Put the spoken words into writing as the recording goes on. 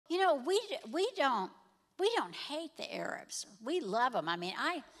we don't hate the Arabs. We love them. I mean,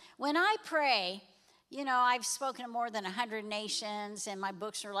 when I pray, I've spoken to more than 100 nations, and my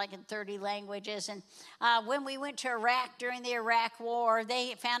books are like in 30 languages. And when we went to Iraq during the Iraq War,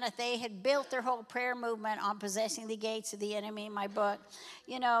 they found that they had built their whole prayer movement on possessing the gates of the enemy in my book.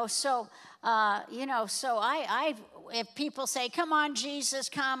 So if people say, come on, Jesus,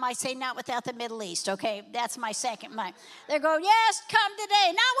 come, I say, not without the Middle East. Okay, that's my second mind. They go, yes, come today,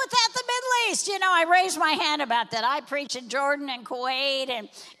 not without the Middle East. I raise my hand about that. I preach in Jordan and Kuwait and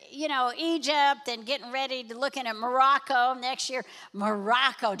Egypt, and getting ready to looking at Morocco next year.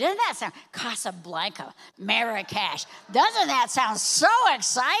 Morocco, doesn't that sound? Casablanca, Marrakesh. Doesn't that sound so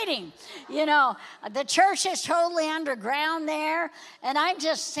exciting? The church is totally underground there, and I'm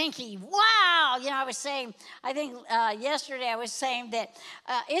just thinking, wow. I think yesterday I was saying that,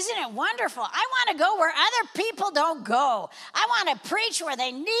 isn't it wonderful? I want to go where other people don't go. I want to preach where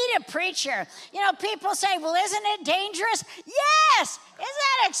they need a preacher. People say, well, isn't it dangerous? Yes. Isn't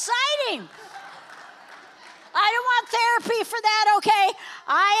that exciting? I don't want therapy for that, okay?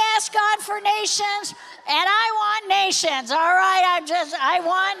 I ask God for nations, and I want nations, all right? I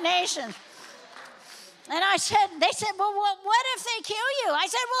want nations. And they said, well, what if they kill you? I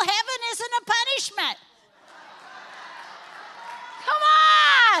said, well, heaven isn't a punishment. Come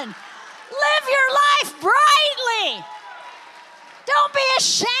on. Live your life brightly. Don't be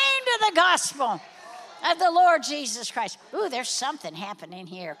ashamed of the gospel of the Lord Jesus Christ. Ooh, there's something happening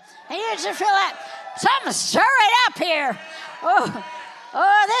here. And you just feel that. Something stirring up here.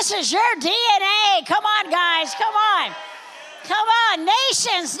 Oh, this is your DNA. Come on, guys. Come on. Come on.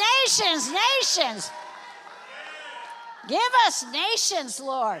 Nations, nations, nations. Give us nations,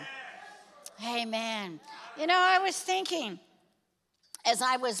 Lord. Amen. I was thinking, as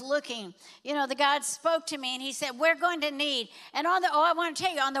I was looking, the God spoke to me, and he said, we're going to need, and I want to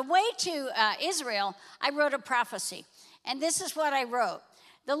tell you, on the way to Israel, I wrote a prophecy, and this is what I wrote.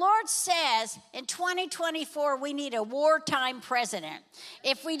 The Lord says in 2024, we need a wartime president.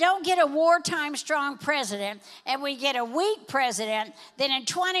 If we don't get a wartime strong president and we get a weak president, then in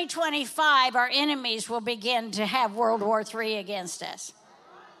 2025, our enemies will begin to have World War III against us.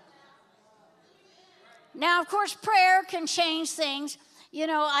 Now, of course, prayer can change things. I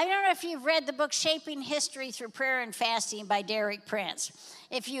don't know if you've read the book Shaping History Through Prayer and Fasting by Derek Prince.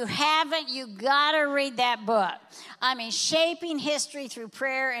 If you haven't, you got to read that book. Shaping History Through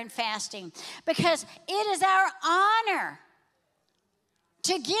Prayer and Fasting. Because it is our honor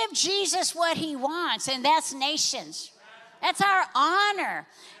to give Jesus what he wants, and that's nations. That's our honor.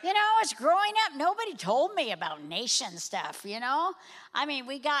 As growing up, nobody told me about nation stuff, of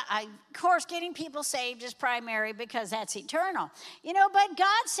course, getting people saved is primary because that's eternal. But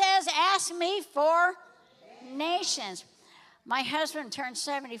God says, ask me for nations. My husband turned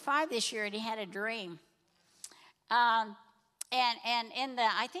 75 this year, and he had a dream. And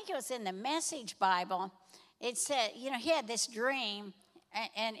I think it was in the Message Bible, it said, he had this dream,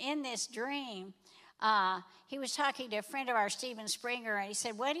 and in this dream, he was talking to a friend of ours, Stephen Springer, and he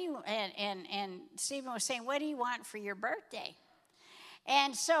said, and Stephen was saying, what do you want for your birthday?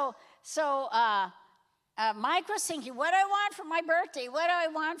 And so Mike was thinking, what do I want for my birthday? What do I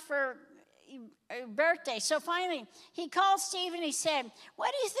want for birthday? So finally, he called Stephen, he said,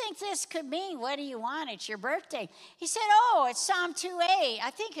 what do you think this could mean? What do you want? It's your birthday. He said, oh, it's Psalm 2:8.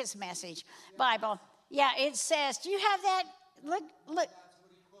 I think it's Message Bible. Yeah, it says, do you have that? Look.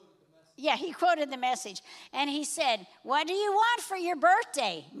 Yeah, he quoted the Message. And he said, what do you want for your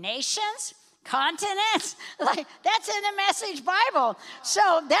birthday? Nations? Continents? That's in the Message Bible.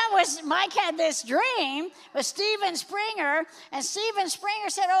 So Mike had this dream with Stephen Springer, and Stephen Springer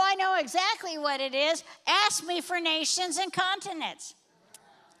said, oh, I know exactly what it is. Ask me for nations and continents.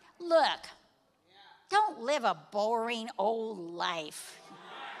 Look, don't live a boring old life.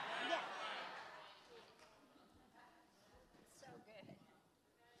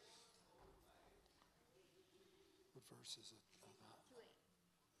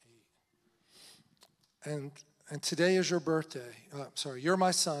 And today is your birthday. You're my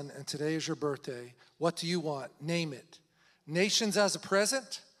son, and today is your birthday. What do you want? Name it. Nations as a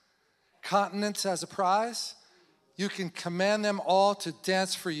present, continents as a prize. You can command them all to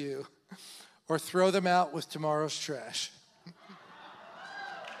dance for you, or throw them out with tomorrow's trash.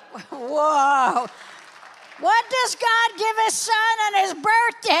 Whoa. What does God give his son on his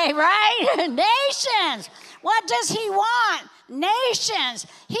birthday, right? Nations. What does he want? Nations.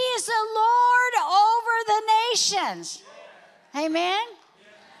 He is the Lord over the nations. Amen?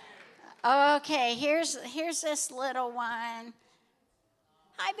 Okay, here's this little one.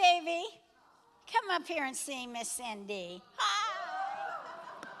 Hi, baby. Come up here and see Miss Cindy. Hi.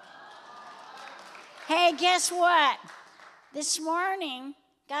 Hey, guess what? This morning,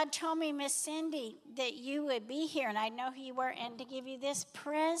 God told me, Miss Cindy, that you would be here, and I know who you were, and to give you this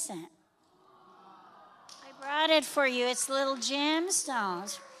present. I brought it for you. It's little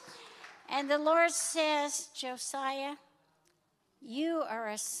gemstones. And the Lord says, Josiah, you are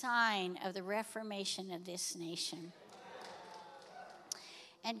a sign of the reformation of this nation.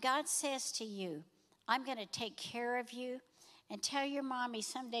 And God says to you, I'm going to take care of you. And tell your mommy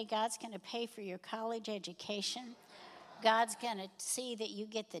someday God's going to pay for your college education. God's going to see that you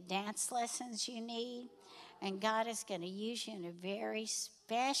get the dance lessons you need. And God is going to use you in a very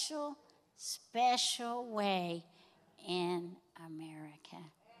special, special way in America.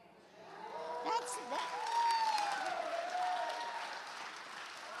 That's that.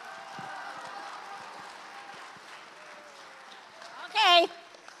 Okay.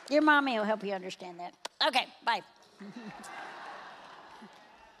 Your mommy will help you understand that. Okay, bye.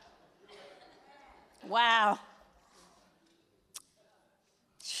 Wow.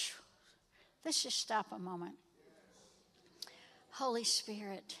 Let's just stop a moment. Holy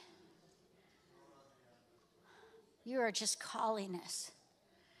Spirit, you are just calling us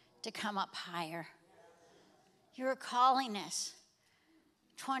to come up higher. You're calling us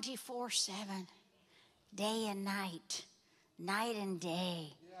 24/7, day and night, night and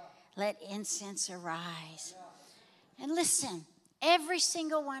day. Let incense arise. And listen, every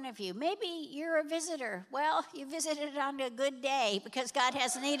single one of you, maybe you're a visitor. Well, you visited on a good day because God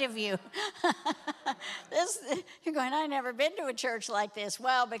has need of you. You're going, I've never been to a church like this.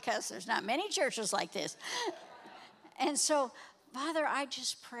 Well, because there's not many churches like this. And so, Father, I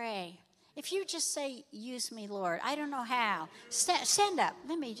just pray. If you just say, use me, Lord. I don't know how. Stand up.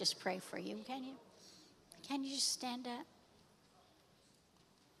 Let me just pray for you. Can you? Can you just stand up?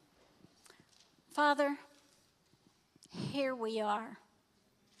 Father, here we are.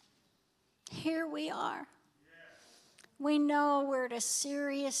 Here we are. We know we're at a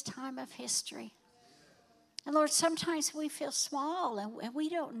serious time of history. And Lord, sometimes we feel small and we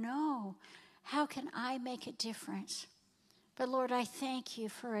don't know, how can I make a difference? But Lord, I thank you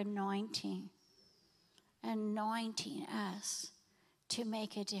for anointing us to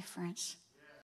make a difference.